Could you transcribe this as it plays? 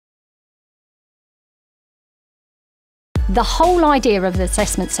The whole idea of the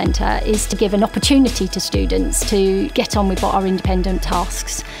assessment centre is to give an opportunity to students to get on with what are independent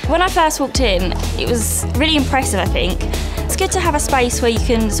tasks. When I first walked in, it was really impressive, I think. It's good to have a space where you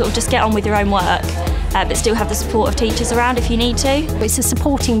can sort of just get on with your own work, but still have the support of teachers around if you need to. It's a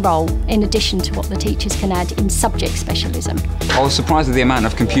supporting role in addition to what the teachers can add in subject specialism. I was surprised at the amount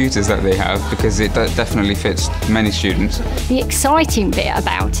of computers that they have because it definitely fits many students. The exciting bit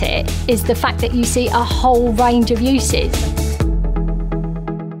about it is the fact that you see a whole range of uses.